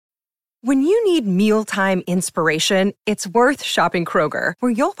When you need mealtime inspiration, it's worth shopping Kroger,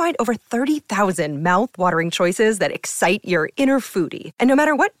 where you'll find over 30,000 mouth-watering choices that excite your inner foodie. And no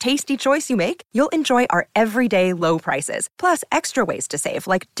matter what tasty choice you make, you'll enjoy our everyday low prices, plus extra ways to save,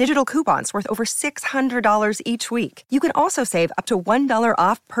 like digital coupons worth over $600 each week. You can also save up to $1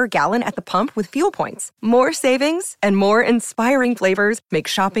 off per gallon at the pump with fuel points. More savings and more inspiring flavors make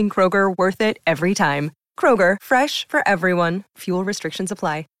shopping Kroger worth it every time. Kroger, fresh for everyone. Fuel restrictions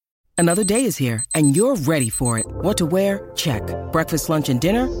apply. Another day is here, and you're ready for it. What to wear? Check. Breakfast, lunch, and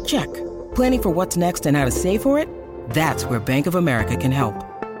dinner? Check. Planning for what's next and how to save for it? That's where Bank of America can help.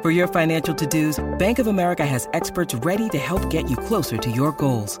 For your financial to-dos, Bank of America has experts ready to help get you closer to your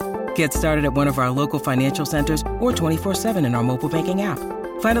goals. Get started at one of our local financial centers or 24/7 in our mobile banking app.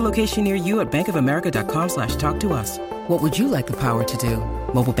 Find a location near you at bankofamerica.com/talktous. What would you like the power to do?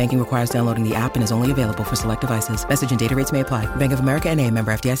 Mobile banking requires downloading the app and is only available for select devices. Message and data rates may apply. Bank of America N.A.,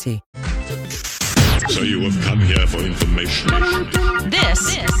 member FDIC. So you have come here for information.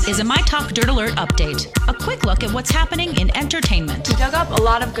 This is a My Talk Dirt Alert update. A quick look at what's happening in entertainment. We dug up a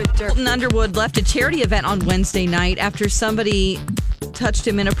lot of good dirt. Colton Underwood left a charity event on Wednesday night after somebody touched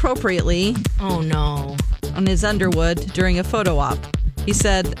him inappropriately. Oh, no. On his Underwood during a photo op. He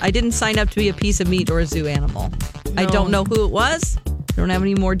said, "I didn't sign up to be a piece of meat or a zoo animal." No. I don't know who it was. Don't have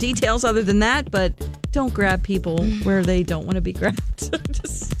any more details other than that, but don't grab people where they don't want to be grabbed.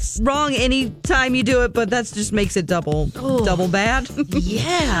 Just wrong any time you do it, but that just makes it double bad.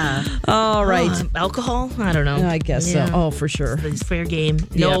 Yeah. All right. Alcohol? I don't know. I guess so. Oh, for sure. It's fair game.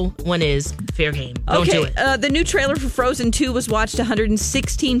 No one is fair game. Don't do it. The new trailer for Frozen 2 was watched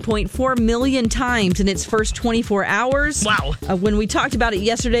 116.4 million times in its first 24 hours. Wow. When we talked about it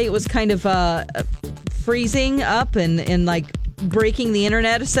yesterday, it was kind of freezing up and like breaking the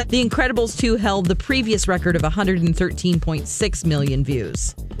internet. The Incredibles 2 held the previous record of 113.6 million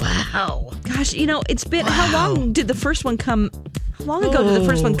views. Wow. Gosh, it's been... Wow. How long did the first one come... How long ago did the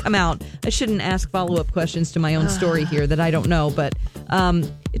first one come out? I shouldn't ask follow-up questions to my own story here that I don't know, but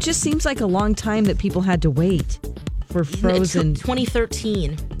it just seems like a long time that people had to wait for Frozen.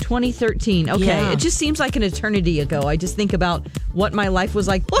 2013. 2013. Okay. Yeah. It just seems like an eternity ago. I just think about what my life was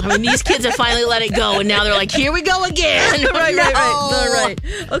like. I mean, these kids have finally let it go, and now they're like, here we go again. Right.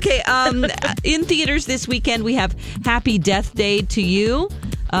 Okay. In theaters this weekend, we have Happy Death Day to You.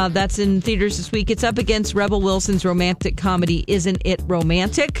 That's in theaters this week. It's up against Rebel Wilson's romantic comedy, Isn't It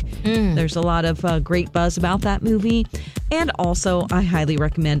Romantic? There's a lot of great buzz about that movie. And also, I highly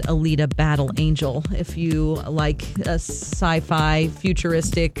recommend Alita Battle Angel if you like a sci-fi,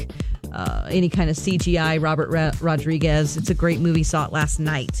 futuristic, any kind of CGI, Robert Rodriguez. It's a great movie. Saw it last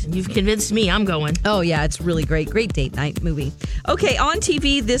night. You've convinced me. I'm going. Oh, yeah. It's really great. Great date night movie. Okay, on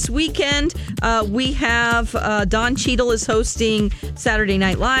TV this weekend, we have Don Cheadle is hosting Saturday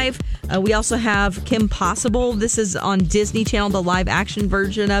Night Live. We also have Kim Possible. This is on Disney Channel, the live action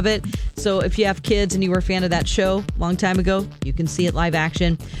version of it. So if you have kids and you were a fan of that show a long time ago, you can see it live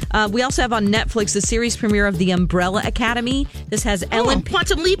action. We also have on Netflix the series premiere of The Umbrella Academy. This has Ellen...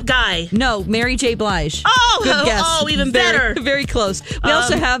 Quantum Leap guy. No, Mary J. Blige. Oh, good guess. Oh, even better. Very close. We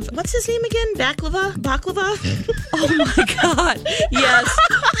also have... What's his name again? Baklava? Oh, my God. Yes.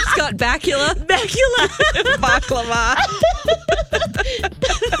 Scott Bakula. Baklava.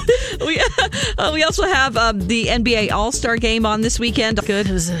 We also have the NBA All-Star Game on this weekend. Good.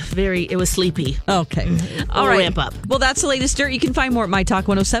 It was sleepy. Okay. All right. Ramp up. Well, that's the latest dirt. You can find more at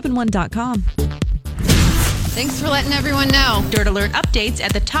mytalk1071.com. Thanks for letting everyone know. Dirt Alert updates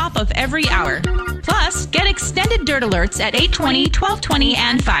at the top of every hour. Plus, get extended Dirt Alerts at 8:20, 12:20,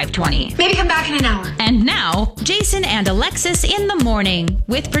 and 5:20. Maybe come back in an hour. And now, Jason and Alexis in the morning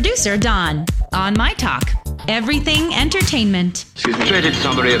with producer Don on My Talk. Everything Entertainment. Excuse me. Traded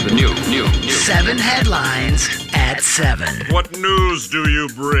summary of the new. 7 headlines at 7. What news do you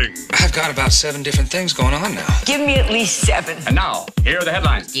bring? I've got about 7 different things going on now. Give me at least 7. And now, here are the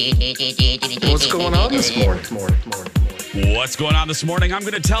headlines. What's going on this morning? What's going on this morning? I'm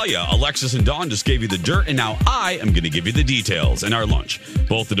going to tell you. Alexis and Dawn just gave you the dirt, and now I am going to give you the details in our lunch.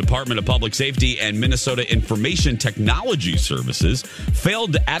 Both the Department of Public Safety and Minnesota Information Technology Services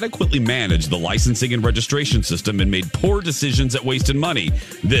failed to adequately manage the licensing and registration system and made poor decisions that wasted money.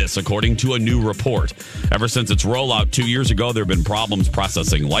 This, according to a new report. Ever since its rollout 2 years ago, there have been problems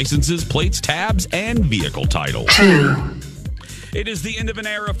processing licenses, plates, tabs, and vehicle titles. It is the end of an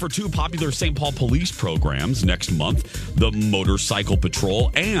era for 2 popular St. Paul police programs next month. The Motorcycle Patrol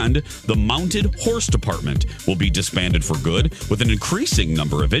and the Mounted Horse Department will be disbanded for good. With an increasing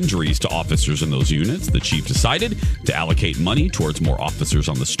number of injuries to officers in those units, the chief decided to allocate money towards more officers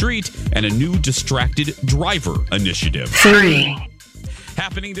on the street and a new distracted driver initiative. 3.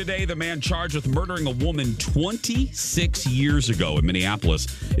 Happening today, the man charged with murdering a woman 26 years ago in Minneapolis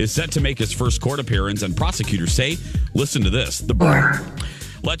is set to make his first court appearance, and prosecutors say, listen to this,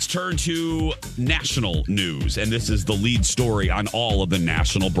 Let's turn to national news, and this is the lead story on all of the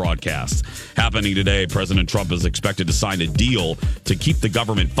national broadcasts. Happening today, President Trump is expected to sign a deal to keep the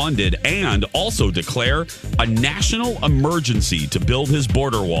government funded and also declare a national emergency to build his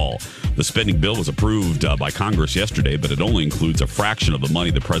border wall. The spending bill was approved by Congress yesterday, but it only includes a fraction of the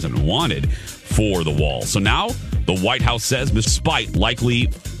money the president wanted for the wall. So now the White House says, despite likely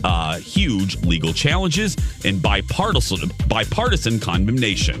huge legal challenges and bipartisan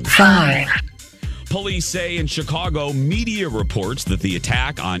condemnation. 5. Police say in Chicago, media reports that the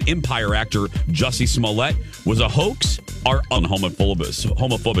attack on Empire actor Jussie Smollett was a hoax or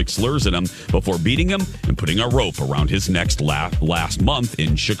homophobic slurs at him before beating him and putting a rope around his neck last month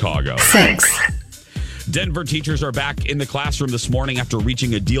in Chicago. 6. Denver teachers are back in the classroom this morning after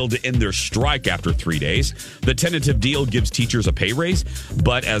reaching a deal to end their strike after 3 days. The tentative deal gives teachers a pay raise,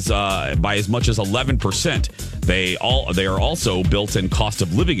 but by as much as 11%. They are also built-in cost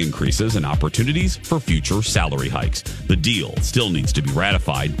of living increases and opportunities for future salary hikes. The deal still needs to be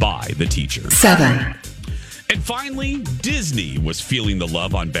ratified by the teachers. 7. And finally, Disney was feeling the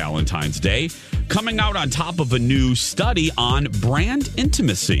love on Valentine's Day, coming out on top of a new study on brand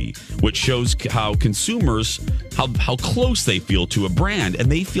intimacy, which shows how consumers, how close they feel to a brand.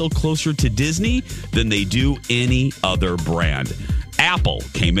 And they feel closer to Disney than they do any other brand. Apple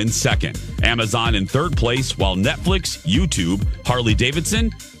came in second, Amazon in third place, while Netflix, YouTube,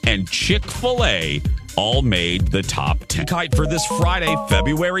 Harley-Davidson, and Chick-fil-A all made the top 10. Kite for this Friday,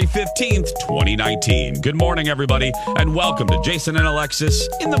 February 15th, 2019. Good morning, everybody, and welcome to Jason and Alexis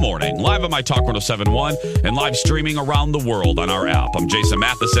in the morning, live on My Talk 107.1 and live streaming around the world on our app. I'm Jason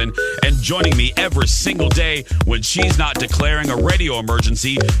Matheson, and joining me every single day when she's not declaring a radio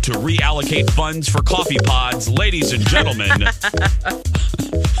emergency to reallocate funds for coffee pods, ladies and gentlemen. I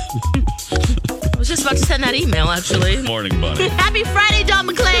was just about to send that email, actually. Morning, buddy. Happy Friday, Don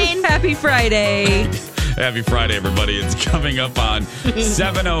McClain. Happy Friday. Happy Friday, everybody. It's coming up on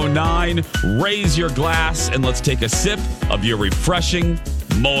 7:09. Raise your glass and let's take a sip of your refreshing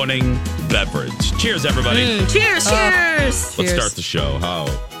morning beverage. Cheers, everybody. Cheers. Let's start the show.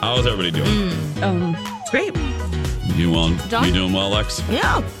 How's everybody doing? It's great. You well? Dawn? You doing well, Lex?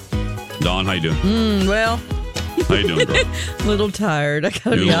 Yeah. Dawn, how you doing? Well, How you doing, girl? a little tired. I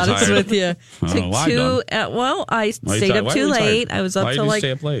gotta You're be a little honest tired? with you. Oh, why, Dawn? I stayed up too late. I was up till Why did you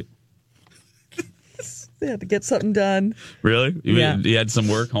stay up late? I had to get something done. Really? Yeah. You had some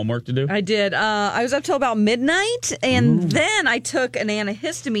homework to do? I did. I was up till about midnight, and then I took an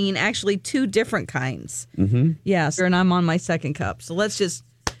antihistamine, actually 2 different kinds. Mm-hmm. Yes, and I'm on my second cup. So let's just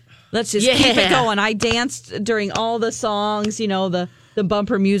keep it going. I danced during all the songs, the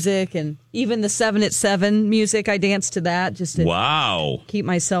bumper music, and even the 7 at 7 music. I danced to that just to keep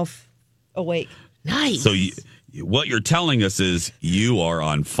myself awake. Nice. So what you're telling us is you are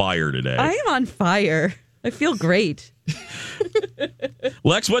on fire today. I am on fire. I feel great.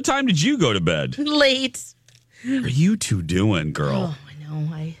 Lex, what time did you go to bed? Late. What are you two doing, girl? Oh, I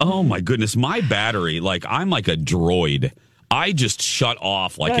know. Oh, my goodness. My battery, I'm like a droid. I just shut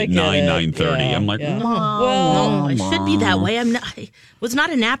off at 9:30. Yeah, I'm like, Well, I should be that way. I was not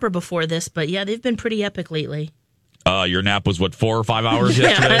a napper before this, but yeah, they've been pretty epic lately. your nap was 4 or 5 hours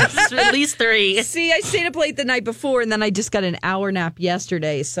yesterday? At least 3. See, I stayed up late the night before, and then I just got an hour nap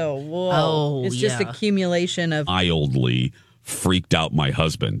yesterday. So, it's just accumulation of. I oldly freaked out my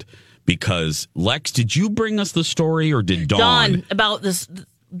husband because, Lex, did you bring us the story or did Dawn? Dawn, about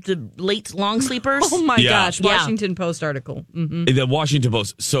the late long sleepers. Oh my gosh, Washington Post article. Mm-hmm. The Washington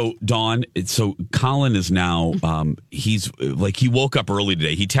Post. So Dawn, Colin is now, he's he woke up early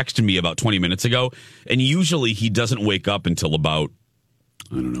today. He texted me about 20 minutes ago, and usually he doesn't wake up until about,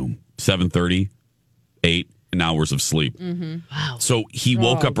 7:30, 8 hours of sleep. Mm-hmm. Wow. So he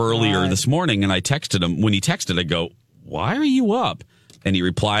woke up earlier this morning, and I texted him. When he texted, I go, "Why are you up?" And he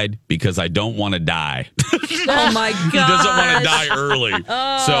replied, "Because I don't want to die." Oh, my God. He doesn't want to die early.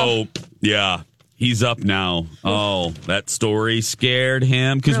 So, yeah, he's up now. Oh, that story scared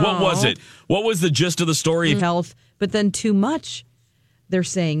him. Because what was it? What was the gist of the story? Health, but then too much, they're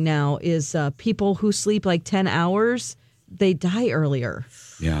saying now, is people who sleep 10 hours, they die earlier.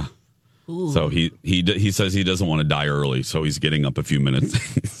 Yeah. Ooh. So he says he doesn't want to die early, so he's getting up a few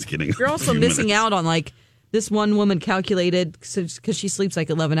minutes. You're also missing out on, this one woman calculated, because she sleeps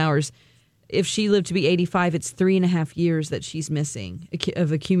 11 hours. If she lived to be 85, it's 3.5 years that she's missing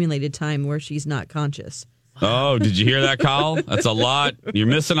of accumulated time where she's not conscious. Oh, did you hear that, Kyle? That's a lot. You're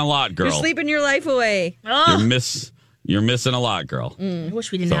missing a lot, girl. You're sleeping your life away. Oh. You're missing a lot, girl. I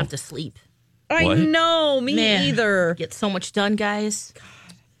wish we didn't have to sleep. I What? know, me either. Get so much done, guys.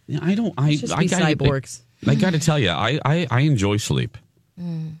 Yeah, I don't. I Just I be gotta, cyborgs. I got to tell you, I enjoy sleep.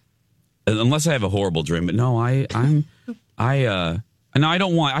 Unless I have a horrible dream, but no, I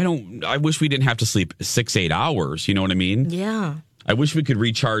wish we didn't have to sleep 6-8 hours. You know what I mean? Yeah. I wish we could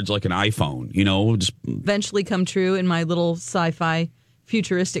recharge like an iPhone. Just Eventually come true in my little sci-fi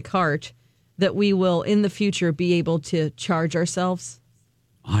futuristic heart that we will in the future be able to charge ourselves.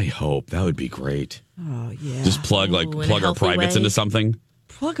 I hope that would be great. Oh yeah. Just plug in a our healthy privates way. into something.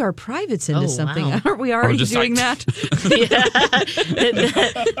 Plug our privates into Oh, something. wow. Aren't we already just doing like- that?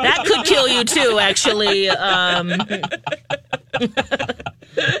 That could kill you too, actually. Yeah,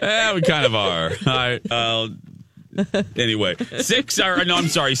 we kind of are. Anyway,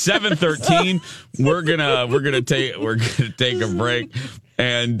 7:13. We're gonna take a break,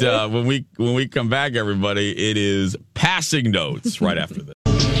 and when we come back, everybody, it is passing notes right after this.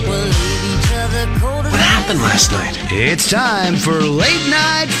 What happened last night? It's time for Late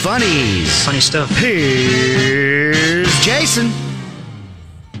Night Funnies. Funny stuff. Here's Jason.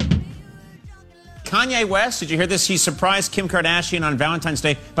 Kanye West, did you hear this? He surprised Kim Kardashian on Valentine's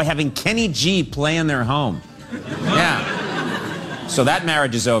Day by having Kenny G play in their home. Yeah. So that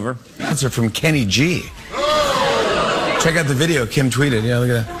marriage is over. Answer from Kenny G. Check out the video Kim tweeted. Yeah, look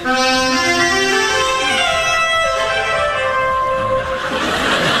at that.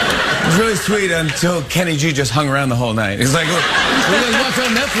 It was really sweet until Kenny G just hung around the whole night. He's like, look, what's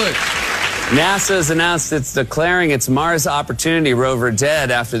on Netflix? NASA has announced it's declaring its Mars Opportunity rover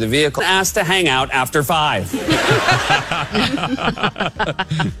dead after the vehicle asked to hang out after 5.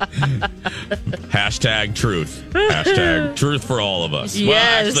 Hashtag truth. Hashtag truth for all of us. Yes.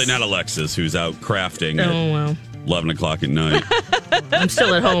 Well, actually, not Alexis, who's out crafting at 11 o'clock at night. I'm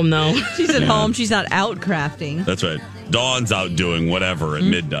still at home, though. She's at home. She's not out crafting. That's right. Dawn's out doing whatever at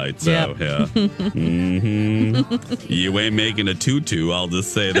midnight. So, Yep. yeah. You ain't making a tutu, I'll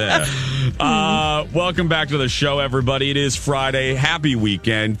just say that. Welcome back to the show, everybody. It is Friday. Happy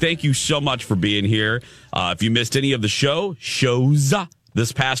weekend. Thank you so much for being here. If you missed any of the shows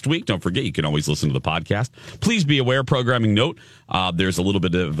this past week, don't forget, you can always listen to the podcast. Please be aware, programming note, there's a little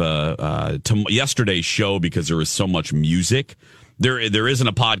bit of to yesterday's show because there was so much music. There isn't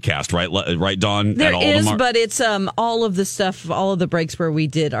a podcast, right, Dawn? There at all is, tomorrow? but it's all of the stuff, all of the breaks where we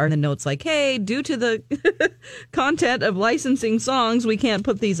did are the notes like, hey, due to the content of licensing songs, we can't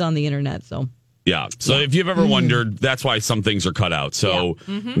put these on the internet. So Yeah. So if you've ever wondered, that's why some things are cut out. So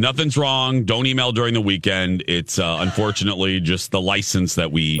nothing's wrong. Don't email during the weekend. It's unfortunately just the license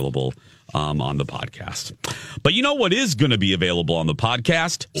that we available on the podcast. But you know what is going to be available on the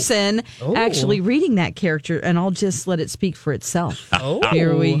podcast? Jason actually reading that character, and I'll just let it speak for itself.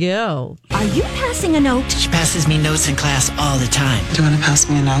 Here we go. Are you passing a note? She passes me notes in class all the time. Do you want to pass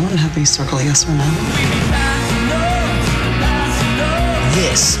me a note and have me circle yes or no?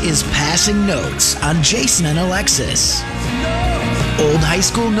 This is Passing Notes on Jason and Alexis. Old high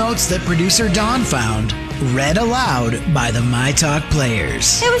school notes that producer Dawn found, read aloud by the My Talk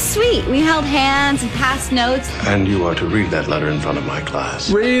players. It was sweet. We held hands and passed notes. And you are to read that letter in front of my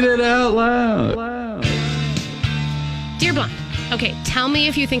class. Read it out loud. Dear Blonde, okay, tell me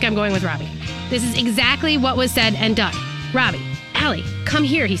if you think I'm going with Robbie. This is exactly what was said and done. Robbie, Allie, come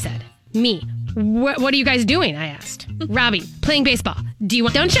here, he said. Me. What are you guys doing? I asked. Robbie, playing baseball. Do you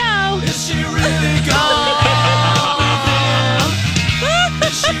want? Don't show. Is she really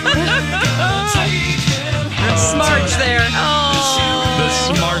Smarch there. The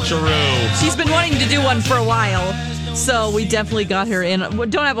Smarcharoo. She's been wanting to do one for a while, so we definitely got her in. We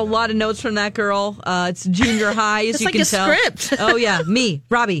don't have a lot of notes from that girl. It's junior high, as It's you like can a tell. script. Oh, yeah, me,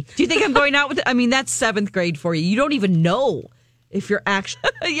 Robbie. Do you think I'm going out with I mean, that's 7th grade for you. You don't even know if you're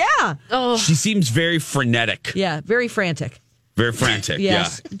actually... yeah. Oh. She seems very frenetic. Yeah, very frantic. Very frantic.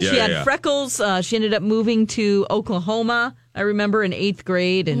 Yes. Yeah. She had freckles. She ended up moving to Oklahoma, I remember, in 8th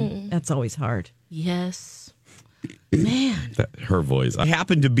grade, and that's always hard. Yes. Man. Her voice. I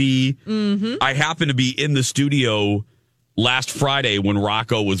happened to be in the studio last Friday when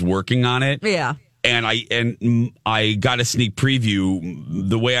Rocco was working on it. Yeah. And I got a sneak preview.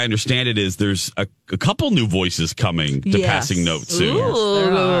 The way I understand it is there's a couple new voices coming to Passing Notes soon.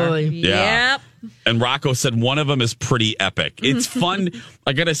 Ooh. Yeah. Yep. And Rocco said one of them is pretty epic. It's fun.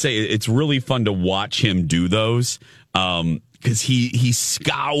 I got to say, it's really fun to watch him do those. Because he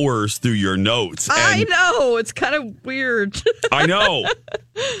scours through your notes. And I know. It's kind of weird. I know.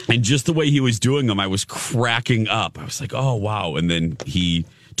 And just the way he was doing them, I was cracking up. I was like, oh, wow. And then he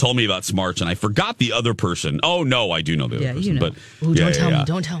told me about Smarch, and I forgot the other person. Oh, no, I do know the other person. You know. But Ooh, don't tell me.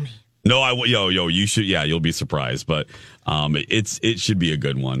 Don't tell me. No, you should. Yeah, you'll be surprised, but it should be a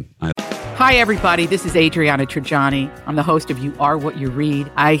good one. Hi, everybody. This is Adriana Trajani. I'm the host of You Are What You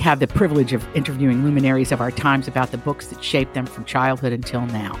Read. I have the privilege of interviewing luminaries of our times about the books that shaped them from childhood until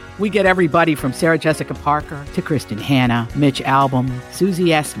now. We get everybody from Sarah Jessica Parker to Kristen Hanna, Mitch Albom, Susie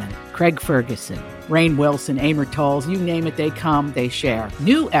Essman, Craig Ferguson, Rainn Wilson, Amor Tolls, you name it, they come, they share.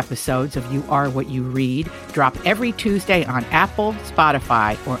 New episodes of You Are What You Read drop every Tuesday on Apple,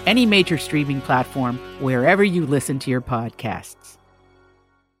 Spotify, or any major streaming platform wherever you listen to your podcasts.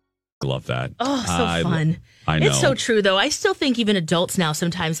 Love that. Oh, so fun. I know. It's so true, though. I still think even adults now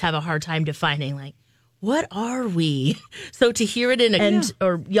sometimes have a hard time defining, like, what are we? So to hear it in a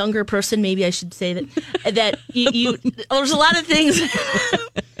or younger person, maybe I should say that you there's a lot of things.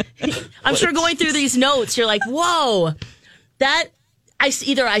 I'm sure going through these notes, you're like, whoa, that I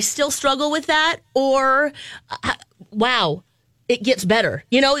still struggle with that, or wow, it gets better.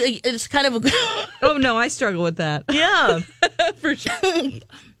 You know, it's kind of. Oh no, I struggle with that. Yeah, for sure.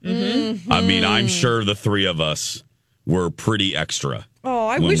 Mm-hmm. I mean, I'm sure the three of us were pretty extra. Oh,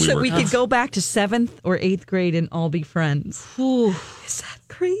 I wish that we could go back to 7th or 8th grade and all be friends. Ooh, is that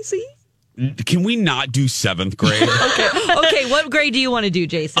crazy? Can we not do 7th grade? Okay. What grade do you want to do,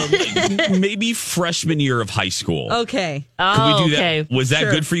 Jason? Maybe freshman year of high school. Okay. Can we do that? Was that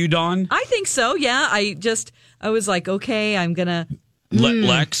good for you, Dawn? I think so, yeah. I was like, okay, I'm going to...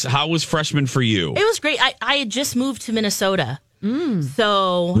 Lex, how was freshman for you? It was great. I had just moved to Minnesota.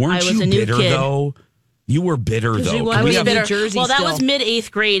 So Weren't I was you a new bitter, kid. Though? You were bitter, though. I was bitter. New Jersey well, that still. was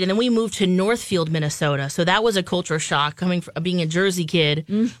mid-8th grade, and then we moved to Northfield, Minnesota. So that was a culture shock, coming from being a Jersey kid,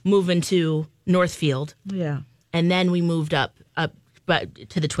 moving to Northfield. Yeah. And then we moved up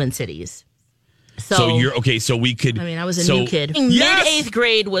to the Twin Cities. So you're okay. So we could. I mean, I was a new kid. Yes! Mid-8th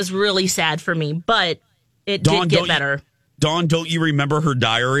grade was really sad for me, but it did get better. Dawn, don't you remember her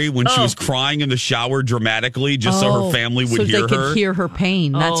diary when she was crying in the shower dramatically just so her family would hear her? So they could hear her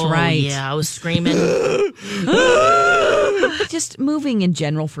pain. That's right. Yeah, I was screaming. Just moving in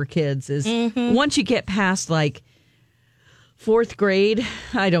general for kids is once you get past like 4th grade,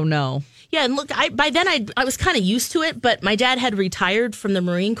 I don't know. Yeah, and look, by then I was kind of used to it, but my dad had retired from the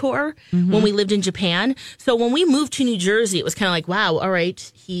Marine Corps when we lived in Japan. So when we moved to New Jersey, it was kind of like, wow, all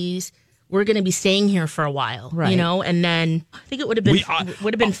right, we're going to be staying here for a while, you know? And then I think it would have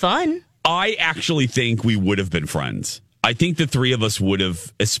been fun. I actually think we would have been friends. I think the three of us would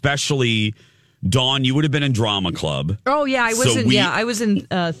have, especially Dawn, you would have been in drama club. Oh yeah, I was in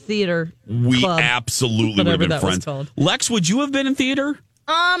theater We club, absolutely would have been friends. Lex, would you have been in theater?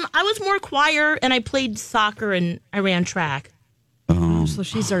 I was more choir, and I played soccer, and I ran track. So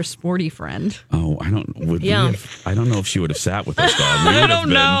she's our sporty friend. Oh, I don't know if she would have sat with us, though. I don't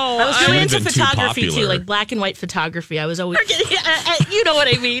know. I was really into photography too, like black and white photography. I was always, you know what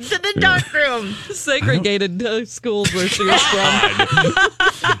I mean, to the dark room. Segregated schools where she was from.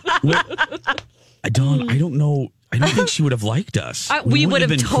 Dawn, I don't know. I don't think she would have liked us. We would have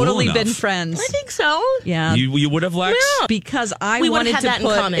totally cool been friends. I think so. Yeah. You would have, Lex? Yeah. Because I wanted to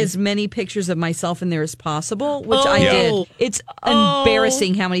put as many pictures of myself in there as possible, which I did. It's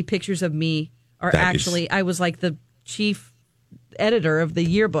embarrassing how many pictures of me are I was like the chief editor of the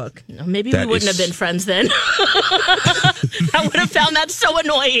yearbook. Maybe we wouldn't have been friends then. I would have found that so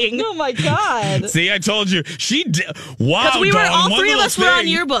annoying. Oh my God. See, I told you. She did. Wow. Because all three of us were on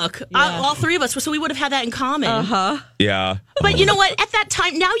yearbook. Yeah. All three of us were, so we would have had that in common. Yeah. But you know what? At that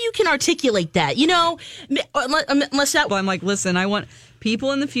time, now you can articulate that. You know, unless that. Well, I'm like, listen, I want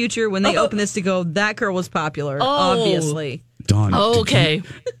people in the future when they open this to go, that girl was popular, obviously. Dawn. Okay.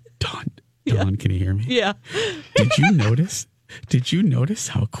 Dawn, can you hear me? Yeah. Did you notice? Did you notice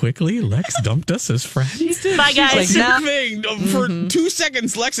how quickly Lex dumped us as friends? Bye, guys. For 2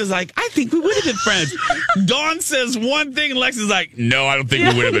 seconds, Lex is like, I think we would have been friends. Dawn says one thing, and Lex is like, no, I don't think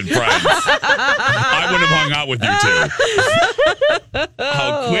we would have been friends. I would have hung out with you, too.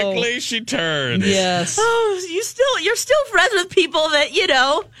 How quickly she turns. Yes. Oh, you're still friends with people that, you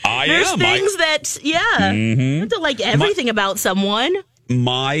know. There's things that, you have to like everything about someone.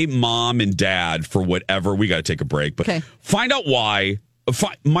 My mom and dad, for whatever, we got to take a break, but find out why.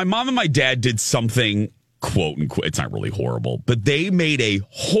 My mom and my dad did something, quote unquote, it's not really horrible, but they made a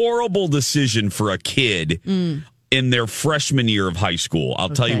horrible decision for a kid in their freshman year of high school. I'll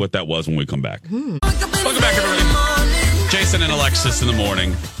tell you what that was when we come back. Welcome back, everybody. Jason and Alexis in the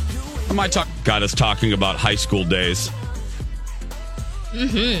morning. My talk got us talking about high school days.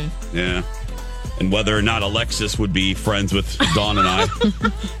 Yeah. And whether or not Alexis would be friends with Dawn and I.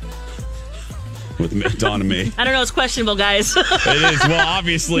 With Dawn and me. I don't know. It's questionable, guys. It is. Well,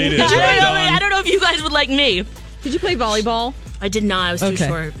 obviously it is. I don't know if you guys would like me. Did you play volleyball? I did not. I was too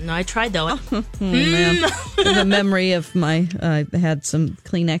short. No, I tried though. Oh, man. I have a memory of I had some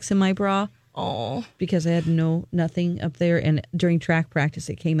Kleenex in my bra. Oh. Because I had nothing up there. And during track practice,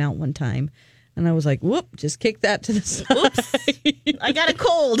 it came out one time. And I was like, whoop, just kick that to the side. Oops. I got a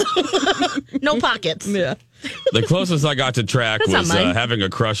cold. No pockets. Yeah. The closest I got to track was having a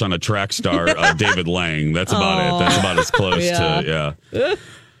crush on a track star, David Lang. That's about it. That's about as close to,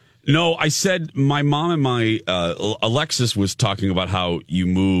 No, I said my mom and my Alexis was talking about how you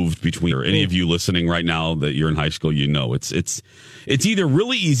moved between. Or any of you listening right now that you're in high school, you know it's either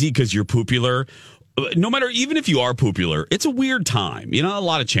really easy because you're popular. No matter, even if you are popular, it's a weird time. You know, a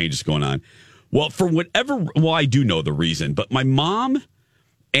lot of changes going on. Well, for whatever, I do know the reason, but my mom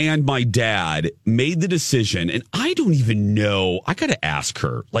and my dad made the decision, and I don't even know. I got to ask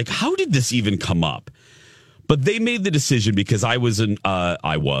her, like, how did this even come up? But they made the decision because I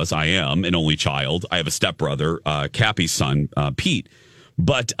am an only child. I have a stepbrother, Cappy's son, Pete.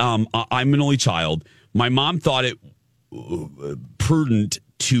 But I'm an only child. My mom thought it prudent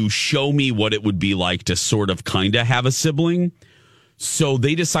to show me what it would be like to sort of kind of have a sibling. So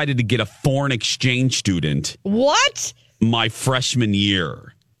they decided to get a foreign exchange student. What? My freshman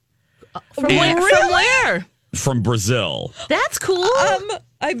year. From where? From Brazil. That's cool.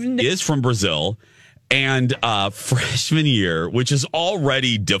 Is from Brazil. And freshman year, which is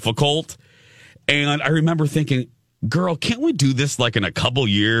already difficult. And I remember thinking, girl, can't we do this like in a couple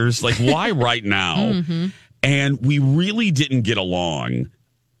years? Like, why right now? Mm-hmm. And we really didn't get along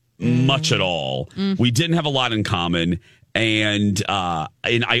much at all. Mm-hmm. We didn't have a lot in common. And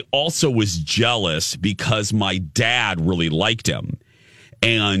I also was jealous because my dad really liked him.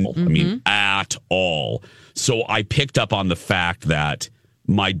 And I mean, at all. So I picked up on the fact that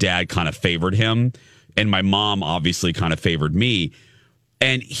my dad kind of favored him. And my mom obviously kind of favored me.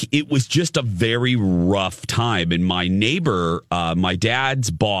 And it was just a very rough time. And my neighbor, my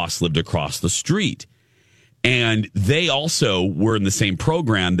dad's boss, lived across the street. And they also were in the same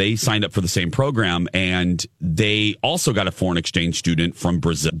program. They signed up for the same program. And they also got a foreign exchange student from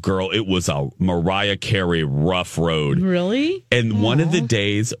Brazil. Girl, it was a Mariah Carey rough road. Really? And one of the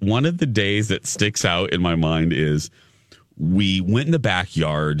days that sticks out in my mind is we went in the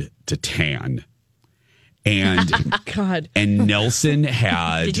backyard to tan. And God. And Nelson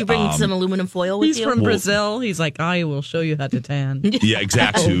had. Did you bring some aluminum foil with you? He's from Brazil. He's like, I will show you how to tan. Yeah,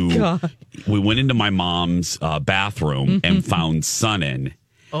 exactly. God. We went into my mom's bathroom and found Sun-In.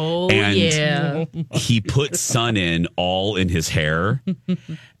 Oh, and yeah. He put Sun-In all in his hair.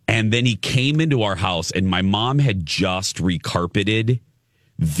 And then he came into our house, and my mom had just recarpeted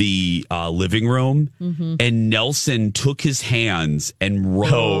the living room. Mm-hmm. And Nelson took his hands and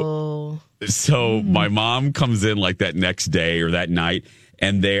wrote. So my mom comes in like that next day or that night,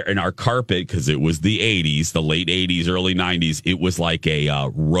 and there in our carpet, because it was the 80s, the late 80s, early 90s, it was like a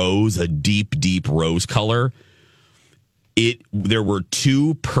rose, a deep, deep rose color. There were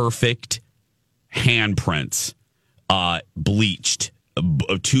two perfect handprints, bleached,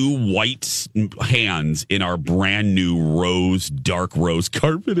 two white hands in our brand new dark rose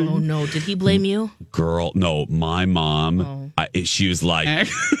carpeting. Oh no! Did he blame you? Girl, no. My mom, she was like,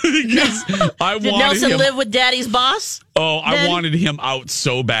 Did Nelson live with Daddy's boss? Oh, I wanted him out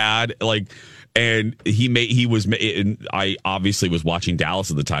so bad, like. And I obviously was watching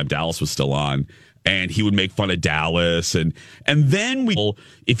Dallas at the time. Dallas was still on. And he would make fun of Dallas. And then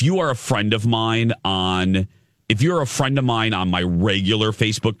if you are a friend of mine on my regular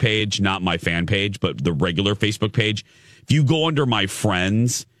Facebook page, not my fan page, but the regular Facebook page, if you go under my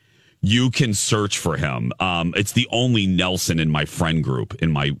friends, you can search for him. It's the only Nelson in my friend group,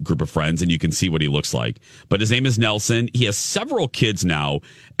 in my group of friends, and you can see what he looks like. But his name is Nelson. He has several kids now,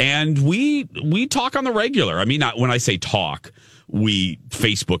 and we talk on the regular. I mean, not when I say talk, we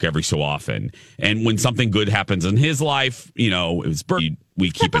Facebook every so often. And when something good happens in his life, you know, his birthday, we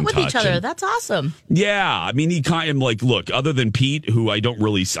keep in touch. With each other. That's awesome. Yeah. I mean, he kind of like, look, other than Pete, who I've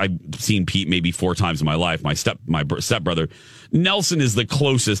seen Pete maybe 4 times in my life, my stepbrother, Nelson is the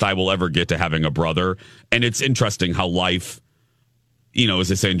closest I will ever get to having a brother. And it's interesting how life, you know, as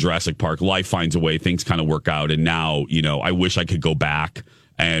they say in Jurassic Park, life finds a way, things kind of work out. And now, you know, I wish I could go back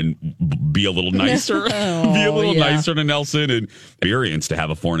and be a little nicer, nicer to Nelson, and experience to have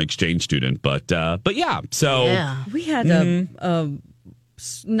a foreign exchange student. But yeah, so we had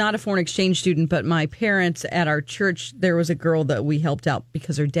not a foreign exchange student, but my parents at our church, there was a girl that we helped out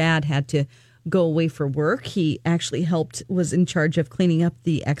because her dad had to go away for work. He actually was in charge of cleaning up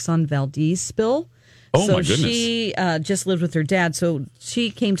the Exxon Valdez spill. Oh, my goodness. She just lived with her dad, so she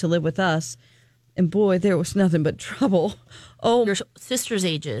came to live with us. And boy, there was nothing but trouble. Oh, your sister's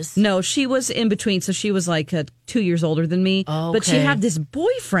ages? No, she was in between. So she was like 2 years older than me. Oh, But she had this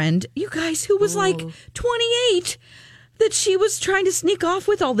boyfriend, you guys, who was like 28 that she was trying to sneak off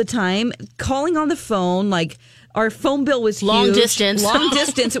with all the time, calling on the phone. Like, our phone bill was long huge. distance. Long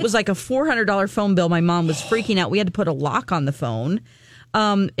distance. It was like a $400 phone bill. My mom was freaking out. We had to put a lock on the phone.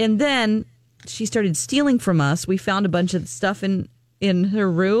 And then she started stealing from us. We found a bunch of stuff in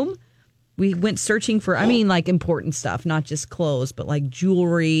her room. We went searching for, like important stuff, not just clothes, but like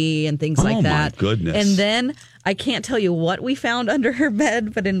jewelry and things like that. Oh, my goodness. And then I can't tell you what we found under her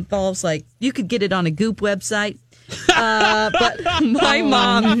bed, but it involves you could get it on a Goop website. But my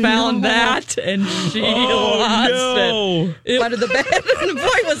mom found that and she lost it under the bed. And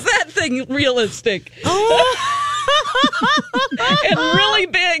boy, was that thing realistic. And really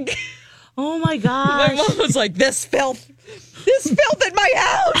big. Oh my gosh. My mom was like, this filth in my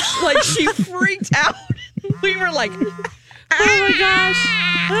house. Like, she freaked out. We were like, oh my gosh.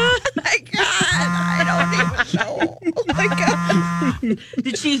 Oh my God. I don't even know. Oh my God.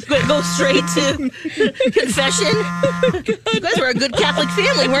 Did she go straight to confession? You guys were a good Catholic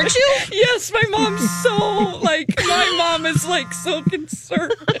family, weren't you? Yes, my mom's my mom is so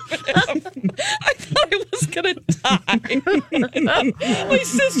conservative. I thought I was going to die. My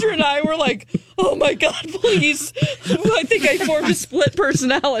sister and I were like, oh my God, please. I think I formed a split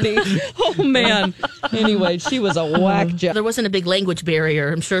personality. Oh man. Anyway, she was a whack job. There wasn't a big language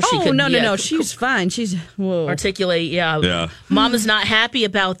barrier. I'm sure she could. No. She's fine. She's articulate. Yeah. Mom is not happy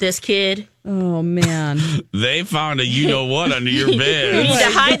about this, kid. Oh man. They found a you-know-what under your bed. You need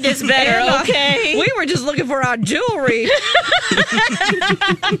to hide this better, okay? We were just looking for our jewelry.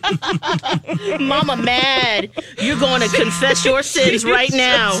 Mama mad. You're going to confess your sins right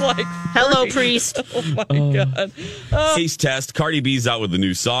now. Hello, priest. Oh my God. Taste test. Cardi B's out with a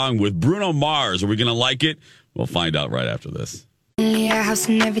new song with Bruno Mars. Are we going to like it? We'll find out right after this. Our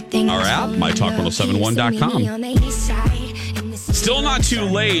app, mytalk1071.com. Still not too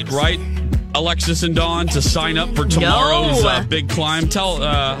late, right, Alexis and Dawn, to sign up for tomorrow's big climb?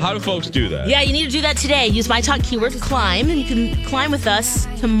 How do folks do that? Yeah, you need to do that today. Use my talk keyword climb, and you can climb with us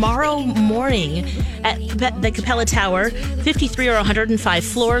tomorrow morning at the Capella Tower, 53 or 105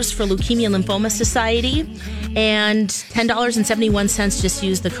 floors for Leukemia and Lymphoma Society, and $10.71. Just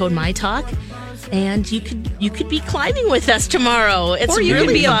use the code MyTalk. And you could be climbing with us tomorrow. It's or you really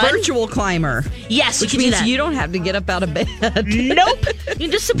can be fun. a virtual climber. Yes, which you can means do that. You don't have to get up out of bed. Nope. You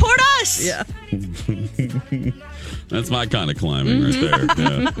can just support us. Yeah. That's my kind of climbing right there.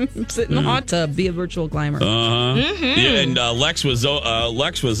 Yeah. Sit in the hot tub, be a virtual climber. Yeah, and Lex was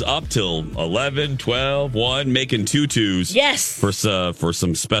up till 11, 12, 1, making tutus. Yes. For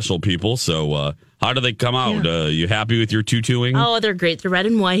some special people. So how do they come out? You happy with your tutuing? Oh, they're great. They're red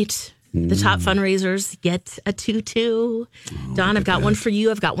and white. The top fundraisers get a tutu. Don, I've got one for you.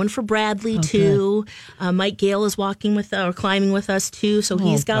 I've got one for Bradley, too. Mike Gale is climbing with us, too, so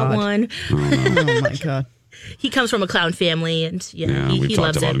he's got one. Oh, my God. He comes from a clown family, and we've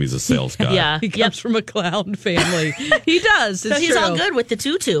talked about him. He's a sales guy. Yeah, he comes from a clown family. He does. So he's all good with the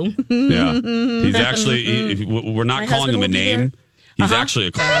tutu. Yeah, he's actually. We're not calling him a name. He's actually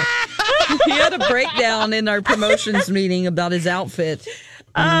a clown. He had a breakdown in our promotions meeting about his outfit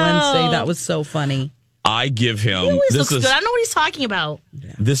on Wednesday. That was so funny. I give him. He always looks good. I don't know what he's talking about.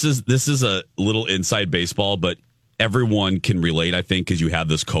 This is a little inside baseball, but everyone can relate, I think, because you have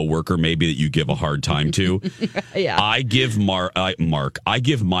this coworker maybe that you give a hard time to. Yeah. I give I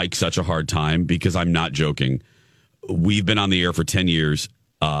give Mike such a hard time because I'm not joking. We've been on the air for 10 years.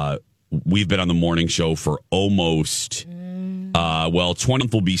 We've been on the morning show for almost 20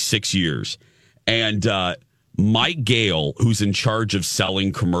 will be 6 years. And Mike Gale, who's in charge of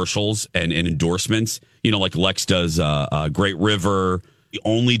selling commercials and endorsements, like Lex does Great River, he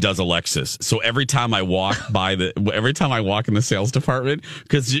only does Alexis. So every time I walk in the sales department,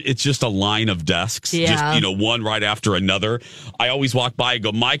 because it's just a line of desks, just one right after another, I always walk by and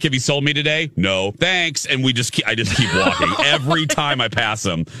go, Mike, have you sold me today? No, thanks. And I just keep walking. Every time I pass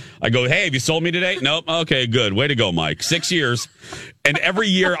him, I go, hey, have you sold me today? Nope. Okay, good. Way to go, Mike. 6 years. And every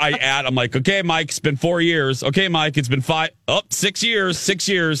year I add, I'm like, okay, Mike, it's been 4 years. Okay, Mike, it's been 5. Oh, 6 years. 6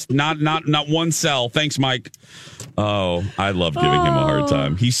 years. Not one sell. Thanks, Mike. Oh, I love giving him a hard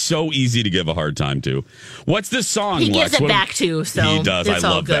time. He's so easy to give a hard time to. What's this song, He Lex? gives it back to, so he does. It's I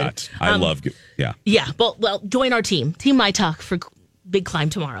all love good. that. I love. Yeah. Yeah. Well, join our team. Team My Talk for Big Climb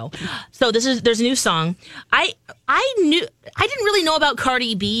tomorrow. So there's a new song. I didn't really know about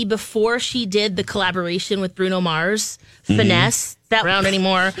Cardi B before she did the collaboration with Bruno Mars. Finesse, that around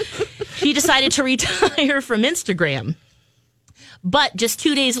anymore. She decided to retire from Instagram. But just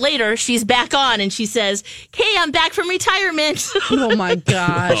 2 days later, she's back on and she says, "Hey, I'm back from retirement." Oh my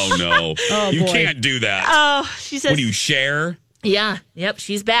gosh. Oh no. You can't do that. Oh, she says. What do you share? Yeah. Yep.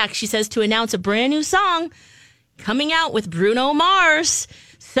 She's back. She says to announce a brand new song coming out with Bruno Mars.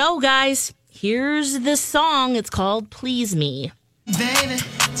 So, guys, here's the song. It's called "Please Me." Baby,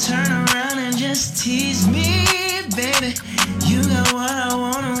 turn around and just tease me, baby. You got what I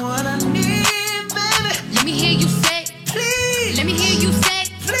want and what I need, baby. Let me hear you say, please. Let me hear you say,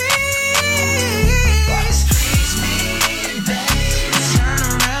 please. Please me, baby. Turn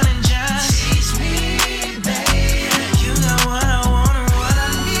around and just tease me, baby. You got what I want and what I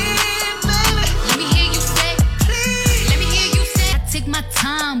need, baby. Let me hear you say, please. Let me hear you say. I take my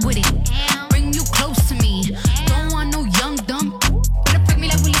time with it, bring you close to me. Don't want no young dumb.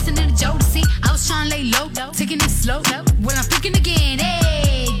 I was trying to lay low, taking it slow. When I'm thinking again,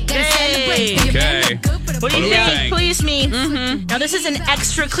 hey, gotta celebrate. Okay. What do you think? Please me. Mm-hmm. Now, this is an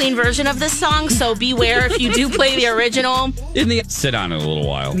extra clean version of this song, so beware if you do play the original. Sit on it a little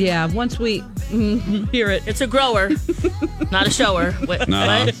while. Yeah, once we hear it. It's a grower, not a shower. What?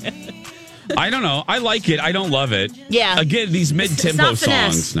 I don't know. I like it. I don't love it. Yeah. Again, these mid-tempo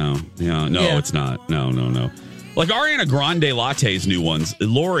songs. No. Yeah. No, Yeah. it's not. No. Like Ariana Grande Latte's new ones.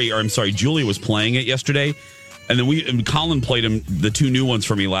 Julie was playing it yesterday, and then Colin played the two new ones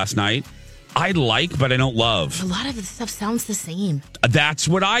for me last night. I like, but I don't love. A lot of the stuff sounds the same. That's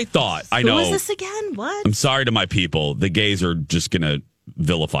what I thought. I know. Who is this again? What? I'm sorry to my people. The gays are just gonna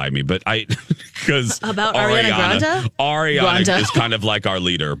vilify me, but because about Ariana Grande? Ariana is kind of like our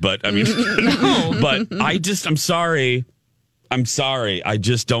leader, but I mean, No. But I'm sorry. I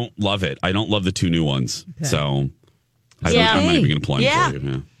just don't love it. I don't love the two new ones. Okay. So I'm not even going to play them for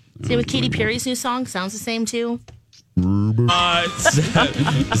you. Yeah. Same with Katy Perry's new song. Sounds the same, too.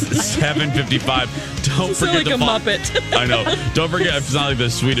 7:55. Don't forget to follow. Muppet. I know. Don't forget. It's not like the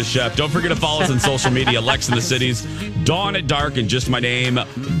Swedish Chef. Don't forget to follow us on social media. Lex in the Cities, Dawn at Dark, and just my name,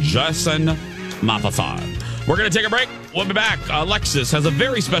 Jason Matheson. We're going to take a break. We'll be back. Alexis has a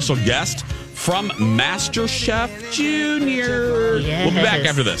very special guest from MasterChef Junior. Yes. We'll be back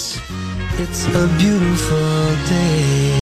after this. It's a beautiful